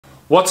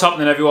What's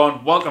happening,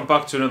 everyone? Welcome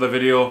back to another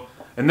video.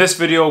 In this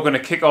video we're going to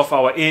kick off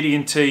our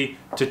 18T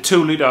to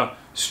 2 litre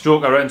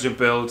stroker engine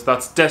build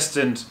that's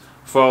destined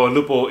for our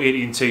Lupo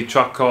 18T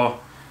track car.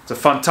 It's a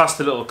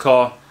fantastic little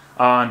car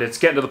and it's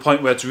getting to the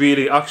point where it's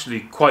really actually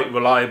quite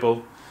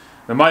reliable.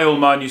 Now, my old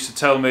man used to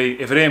tell me,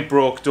 if it ain't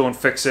broke, don't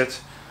fix it,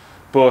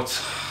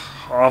 but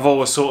I've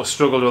always sort of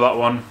struggled with that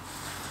one.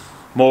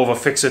 More of a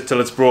fix it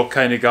till it's broke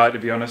kind of guy, to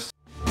be honest.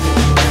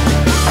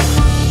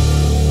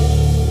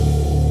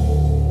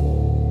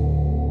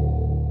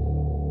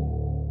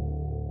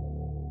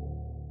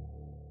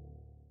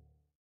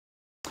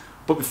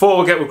 But before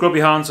we get with grubby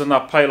hands on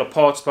that pile of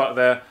parts back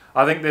there,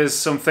 I think there's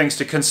some things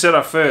to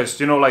consider first.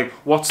 You know, like,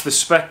 what's the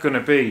spec going to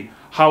be?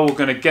 How we're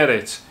going to get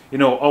it? You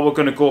know, are we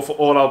going to go for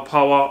all-out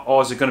power,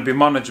 or is it going to be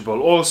manageable?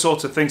 All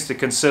sorts of things to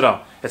consider.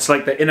 It's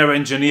like the inner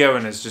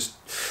engineering is just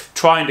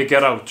trying to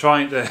get out,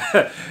 trying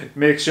to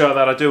make sure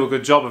that I do a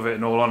good job of it,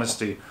 in all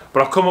honesty.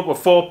 But I've come up with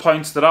 4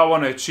 points that I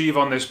want to achieve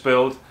on this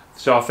build,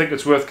 so I think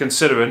it's worth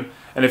considering.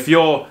 And if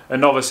you're a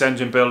novice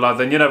engine builder,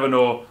 then you never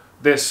know,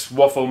 this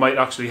waffle might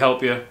actually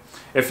help you.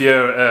 If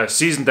you're a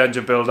seasoned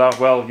engine builder,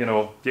 well, you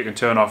know, you can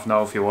turn off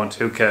now if you want,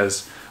 who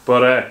cares.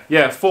 But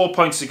yeah, 4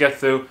 points to get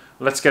through.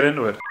 Let's get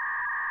into it.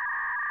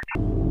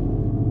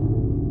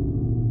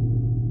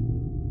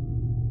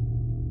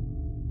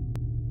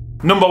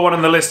 Number one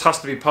on the list has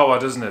to be power,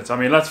 doesn't it? I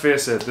mean, let's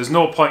face it, there's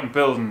no point in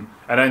building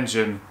an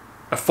engine,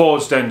 a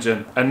forged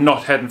engine, and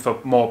not heading for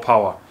more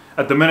power.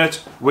 At the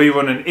minute, we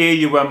run an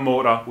AUM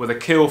motor with a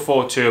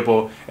KO4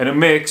 turbo, and it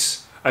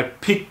makes a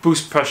peak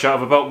boost pressure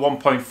of about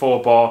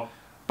 1.4 bar,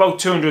 about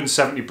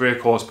 270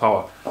 brake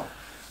horsepower.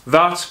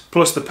 That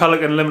plus the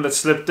Pelican limited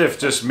slip diff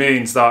just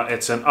means that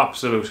it's an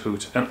absolute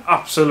hoot, an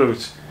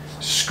absolute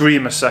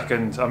scream a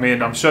second. I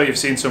mean, I'm sure you've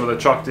seen some of the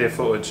track day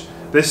footage.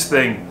 This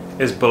thing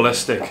is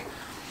ballistic.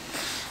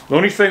 The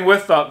only thing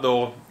with that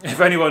though, if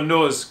anyone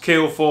knows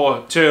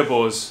KO4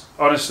 turbos,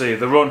 honestly,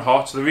 they run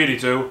hot, they really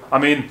do. I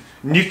mean,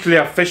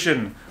 nuclear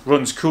fission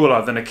runs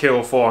cooler than a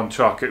KO4 on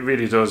track, it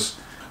really does.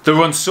 They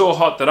run so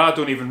hot that I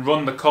don't even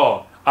run the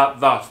car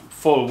at that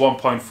full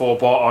 1.4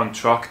 bar on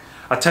track.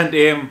 I tend to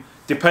aim,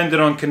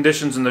 depending on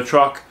conditions in the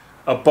track,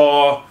 a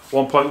bar,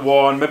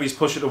 1.1, maybe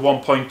push it to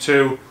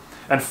 1.2.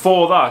 And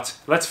for that,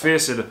 let's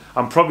face it,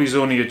 I'm probably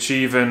only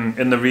achieving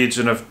in the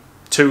region of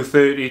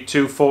 230,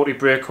 240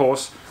 brake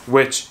horse,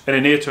 which in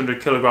an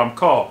 800 kilogram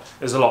car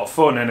is a lot of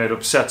fun and it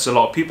upsets a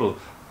lot of people.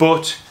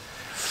 But,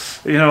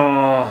 you know,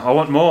 I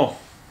want more.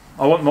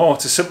 I want more,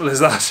 it's as simple as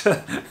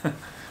that.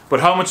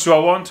 But how much do I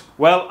want?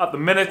 Well, at the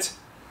minute,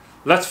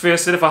 let's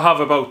face it, if I have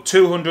about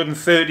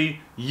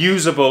 230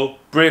 usable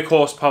brake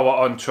horsepower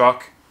on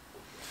track,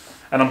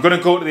 and I'm going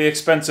to go to the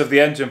expense of the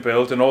engine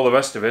build and all the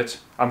rest of it,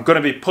 I'm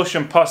going to be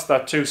pushing past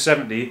that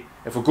 270.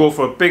 If we go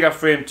for a bigger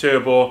frame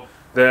turbo,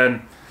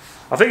 then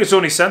I think it's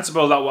only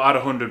sensible that we'll add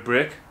 100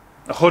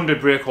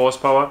 brake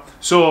horsepower.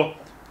 So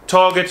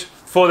target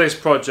for this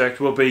project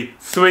will be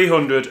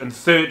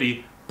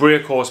 330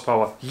 brake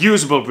horsepower,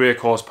 usable brake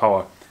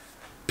horsepower.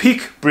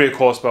 Peak brake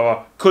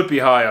horsepower could be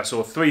higher,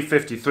 so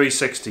 350,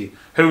 360,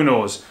 who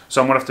knows.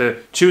 So I'm going to have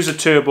to choose a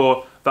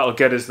turbo that'll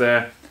get us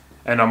there,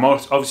 and I'm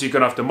obviously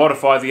going to have to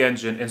modify the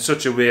engine in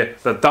such a way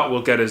that that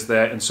will get us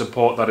there and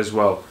support that as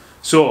well.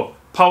 So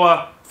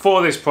power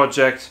for this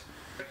project,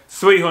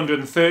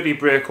 330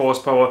 brake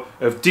horsepower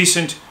of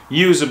decent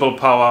usable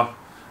power,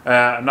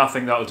 and I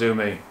think that'll do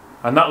me.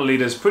 And that'll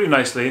lead us pretty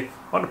nicely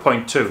on to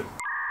point 2.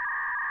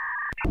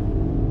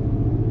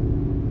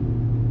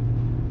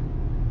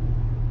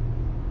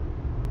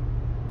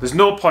 There's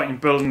no point in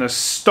building a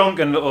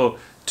stonking little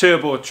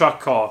turbo track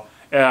car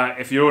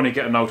if you're only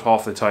getting out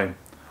half the time.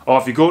 Or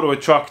if you go to a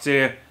track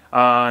day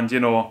and, you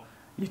know,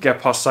 you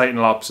get past sighting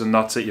laps and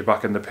that's it, you're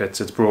back in the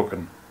pits, it's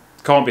broken.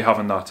 Can't be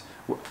having that.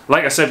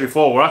 Like I said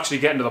before, we're actually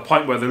getting to the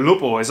point where the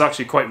Lupo is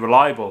actually quite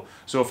reliable.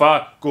 So if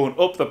I go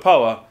up the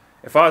power,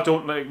 if I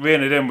don't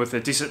rein it in with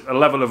a decent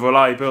level of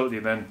reliability,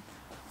 then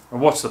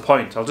what's the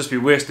point? I'll just be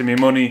wasting my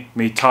money,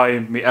 my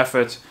time, my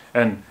effort,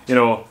 and, you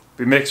know,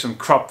 we make some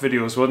crap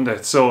videos, wouldn't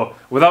it? So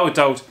without a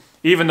doubt,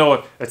 even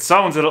though it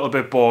sounds a little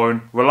bit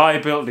boring,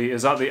 reliability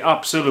is at the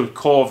absolute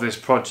core of this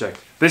project.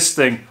 This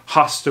thing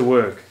has to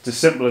work. It's as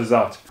simple as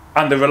that.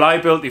 And the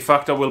reliability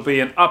factor will be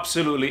in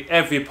absolutely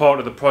every part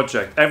of the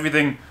project.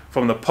 Everything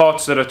from the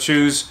parts that I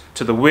choose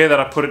to the way that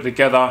I put it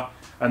together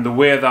and the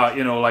way that,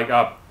 you know, like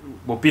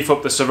we'll beef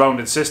up the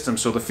surrounding system.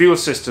 So the fuel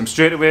system,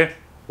 straight away,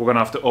 we're going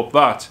to have to up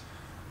that.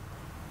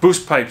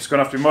 Boost pipes going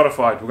to have to be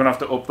modified. We're going to have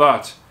to up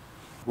that.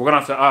 We're going to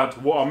have to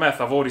add water meth,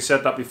 I've already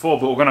said that before,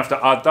 but we're going to have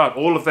to add that.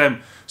 All of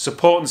them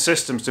supporting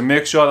systems to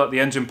make sure that the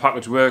engine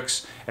package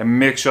works and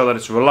make sure that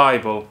it's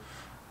reliable.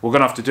 We're going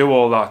to have to do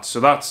all that.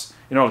 So that's,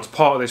 you know, it's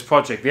part of this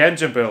project. The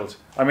engine build,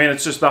 I mean,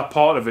 it's just that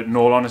part of it, in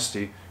all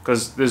honesty,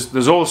 because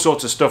there's all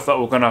sorts of stuff that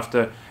we're going to have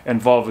to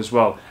involve as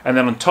well. And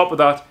then on top of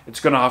that, it's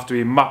going to have to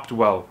be mapped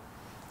well.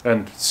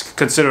 And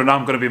considering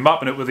I'm going to be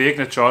mapping it with the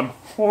Ignitron,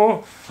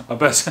 oh, I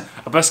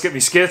best get my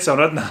skates on,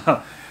 hadn't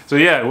I? So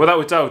yeah,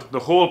 without a doubt, the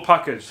whole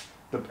package,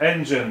 the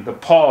engine, the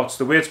parts,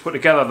 the way it's put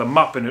together, the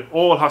mapping, it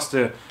all has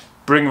to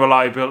bring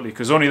reliability,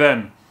 because only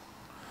then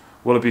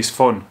will it be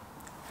fun.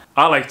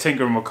 I like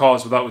tinkering with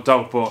cars without a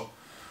doubt, but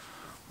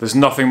there's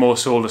nothing more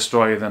soul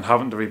destroying than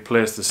having to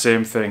replace the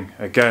same thing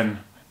again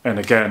and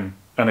again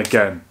and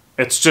again.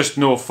 It's just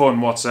no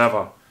fun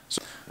whatsoever.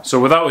 So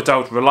without a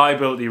doubt,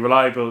 reliability,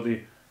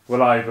 reliability,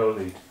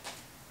 reliability.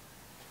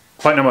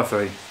 Point number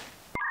 3.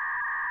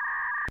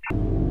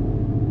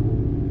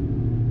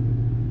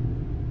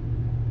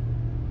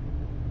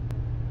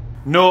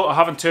 No, I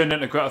haven't turned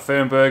into Greta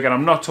Thunberg, and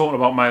I'm not talking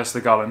about miles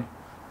to gallon.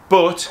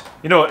 But,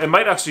 you know, it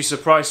might actually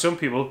surprise some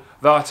people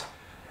that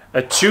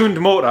a tuned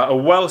motor, a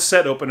well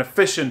set up and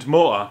efficient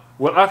motor,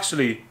 will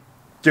actually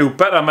do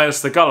better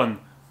miles to gallon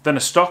than a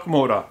stock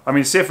motor. I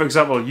mean, say for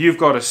example, you've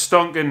got a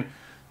stonking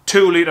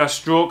 2 litre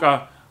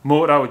stroker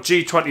motor with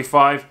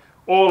G25,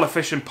 all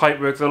efficient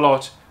pipework, the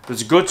lot.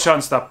 There's a good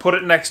chance that put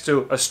it next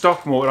to a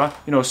stock motor,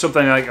 you know,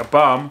 something like a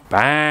BAM,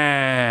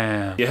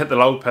 bam, you hit the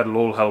loud pedal,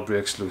 all hell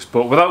breaks loose.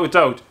 But without a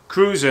doubt,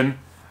 cruising,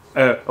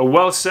 a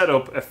well set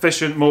up,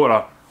 efficient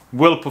motor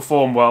will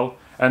perform well.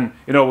 And,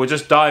 you know, we're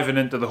just diving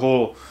into the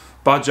whole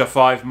Badger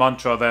 5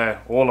 mantra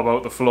there, all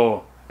about the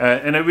flow.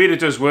 And it really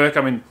does work.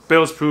 I mean,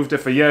 Bill's proved it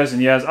for years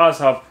and years, as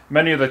have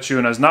many other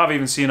tuners. And I've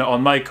even seen it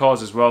on my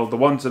cars as well, the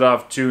ones that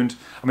I've tuned.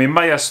 I mean,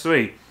 my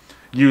S3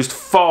 used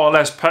far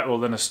less petrol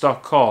than a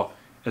stock car,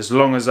 as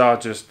long as I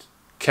just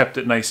kept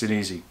it nice and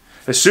easy.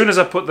 As soon as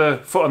I put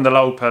the foot on the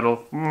loud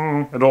pedal,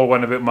 it all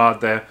went a bit mad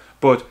there.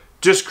 But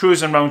just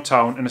cruising around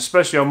town, and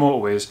especially on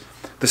motorways,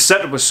 the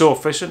setup was so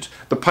efficient.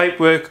 The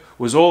pipework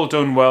was all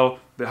done well.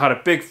 They had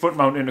a big front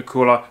mount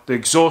intercooler. The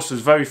exhaust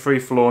was very free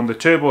flowing. The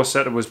turbo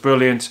setup was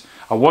brilliant.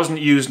 I wasn't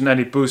using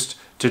any boost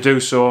to do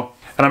so.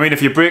 And I mean,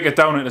 if you break it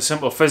down into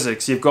simple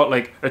physics, you've got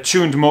like a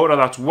tuned motor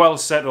that's well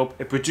set up.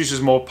 It produces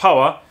more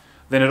power.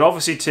 Then it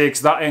obviously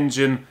takes that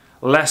engine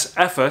less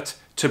effort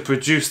to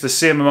produce the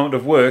same amount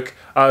of work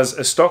as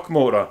a stock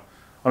motor.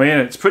 I mean,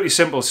 it's pretty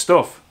simple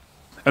stuff.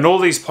 And all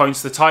these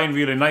points, they tie in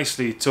really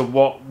nicely to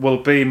what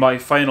will be my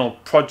final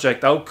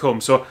project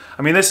outcome. So,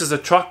 I mean, this is a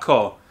track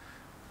car.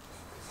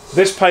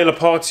 This pile of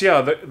parts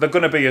here, they're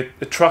going to be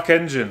a track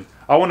engine.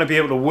 I want to be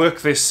able to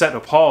work this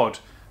setup hard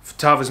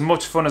to have as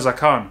much fun as I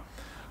can.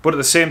 But at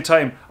the same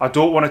time, I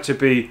don't want it to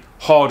be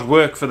hard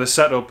work for the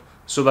setup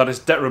so that it's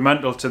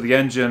detrimental to the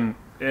engine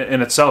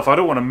in itself. I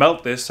don't want to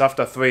melt this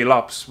after 3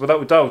 laps,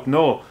 without a doubt,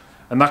 no.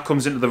 And that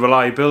comes into the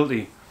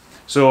reliability.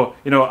 So,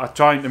 you know, I'm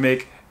trying to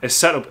make a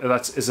setup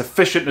that's as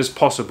efficient as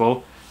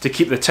possible to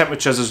keep the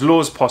temperatures as low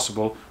as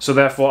possible, so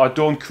therefore I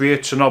don't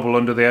create Chernobyl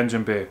under the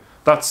engine bay.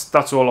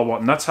 That's all I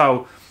want, and that's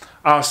how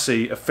I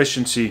see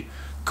efficiency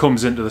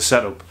comes into the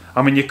setup.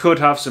 I mean, you could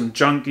have some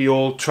junky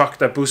old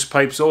tractor boost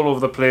pipes all over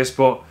the place,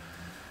 but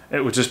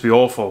it would just be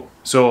awful.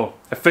 So,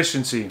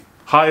 efficiency,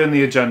 high on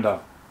the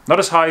agenda. Not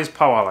as high as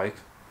power like,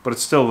 but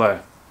it's still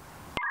there.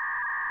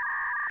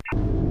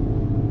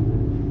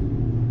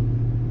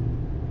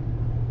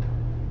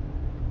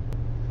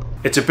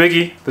 It's a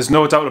biggie, there's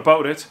no doubt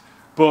about it,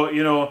 but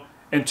you know,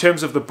 in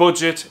terms of the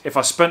budget, if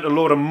I spent a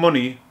load of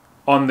money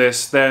on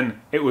this,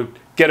 then it would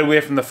get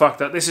away from the fact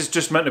that this is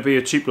just meant to be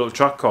a cheap little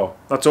track car.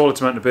 That's all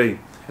it's meant to be.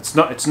 It's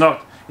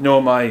not, you know,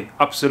 my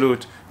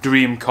absolute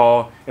dream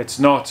car. It's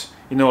not,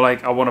 you know,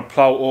 like I want to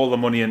plow all the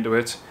money into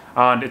it,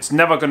 and it's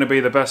never going to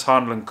be the best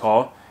handling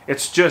car.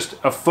 It's just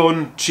a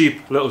fun,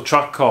 cheap little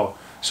track car.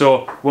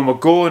 So when we're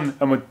going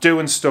and we're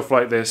doing stuff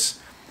like this,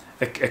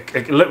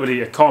 literally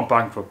it can't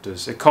bankrupt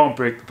us. It can't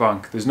break the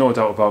bank. There's no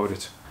doubt about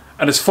it.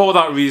 And it's for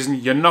that reason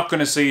you're not going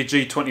to see a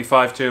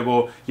G25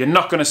 turbo. You're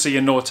not going to see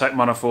a no-tech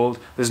manifold.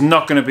 There's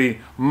not going to be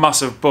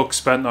massive bucks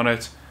spent on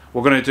it.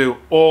 We're going to do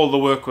all the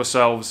work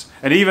ourselves.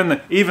 And even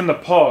the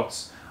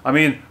parts. I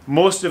mean,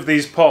 most of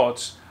these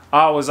parts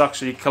I was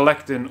actually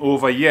collecting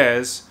over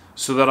years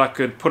so that I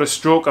could put a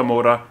stroker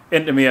motor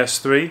into my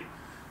S3.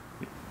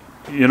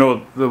 You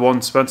know, the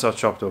one Spencer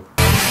chopped up.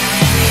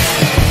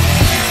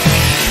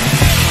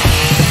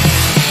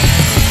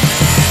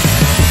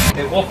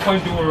 At what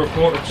point do we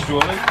report it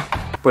strolling?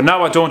 But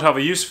now I don't have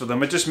a use for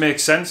them. It just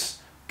makes sense.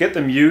 Get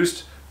them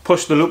used,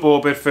 push the loop a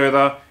bit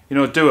further, you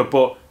know, do it,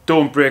 but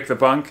don't break the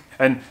bank.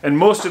 And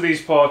most of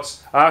these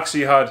parts, I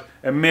actually had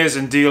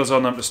amazing deals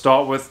on them to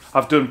start with.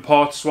 I've done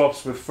part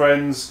swaps with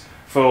friends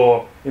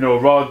for, you know,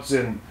 rods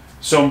and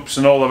sumps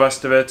and all the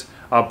rest of it.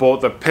 I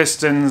bought the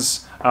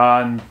pistons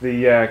and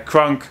the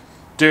crank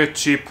dirt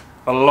cheap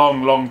a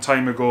long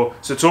time ago.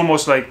 So it's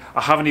almost like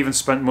I haven't even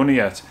spent money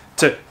yet.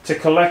 To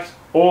collect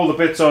all the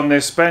bits on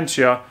this bench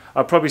here,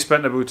 I probably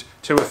spent about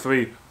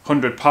 £200 or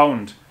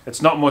 £300.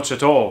 It's not much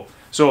at all.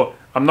 So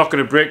I'm not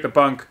going to break the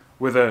bank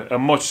with a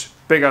much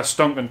bigger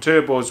stonking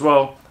turbo as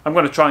well. I'm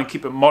going to try and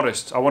keep it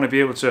modest. I want to be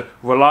able to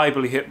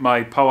reliably hit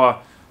my power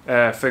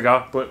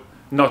figure, but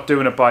not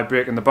doing it by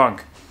breaking the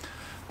bank.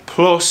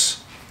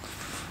 Plus,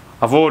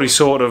 I've already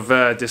sort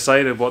of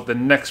decided what the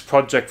next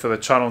project for the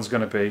channel is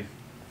going to be.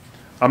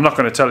 I'm not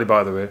going to tell you,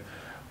 by the way.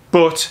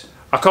 But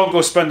I can't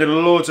go spending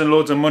loads and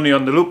loads of money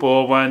on the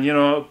Lupo when, you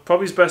know,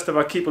 probably it's best if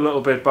I keep a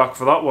little bit back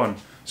for that one.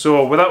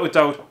 So without a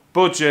doubt,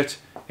 budget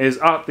is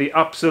at the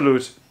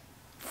absolute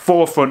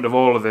forefront of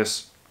all of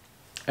this.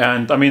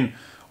 And I mean,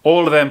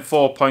 all of them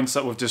 4 points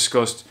that we've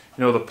discussed,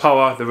 you know, the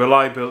power, the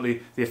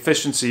reliability, the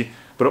efficiency,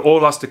 but it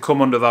all has to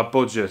come under that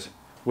budget,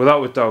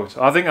 without a doubt.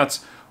 I think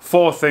that's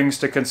 4 things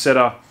to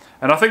consider,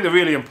 and I think they're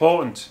really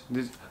important.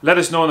 Let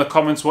us know in the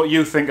comments what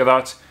you think of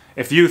that.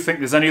 If you think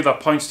there's any other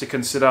points to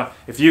consider,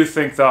 if you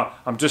think that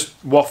I'm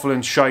just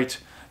waffling shite,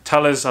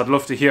 tell us. I'd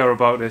love to hear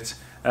about it.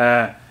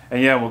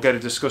 And yeah, we'll get a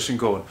discussion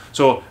going.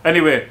 So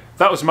anyway,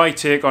 that was my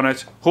take on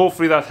it.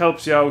 Hopefully that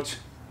helps you out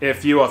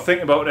if you are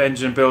thinking about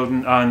engine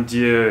building and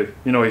you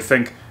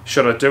think,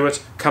 should I do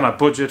it? Can I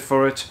budget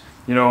for it?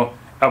 You know,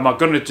 am I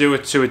going to do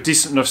it to a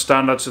decent enough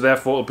standard so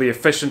therefore it'll be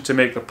efficient to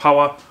make the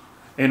power?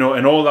 You know,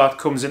 and all that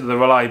comes into the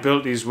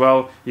reliability as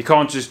well. You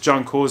can't just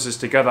junk hoses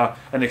together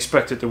and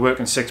expect it to work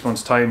in 6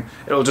 months' time.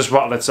 It'll just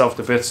rattle itself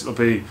to bits. It'll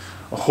be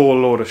a whole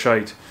load of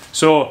shite.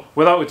 So,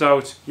 without a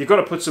doubt, you've got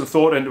to put some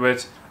thought into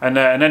it. And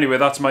anyway,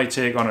 that's my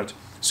take on it.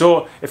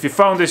 So, if you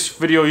found this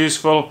video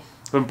useful,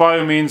 then by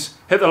all means,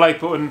 hit the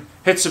like button,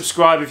 hit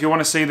subscribe if you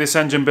want to see this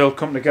engine build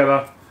come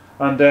together.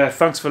 And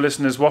thanks for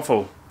listening to this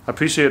waffle. I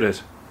appreciate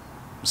it.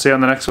 See you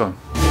on the next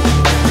one.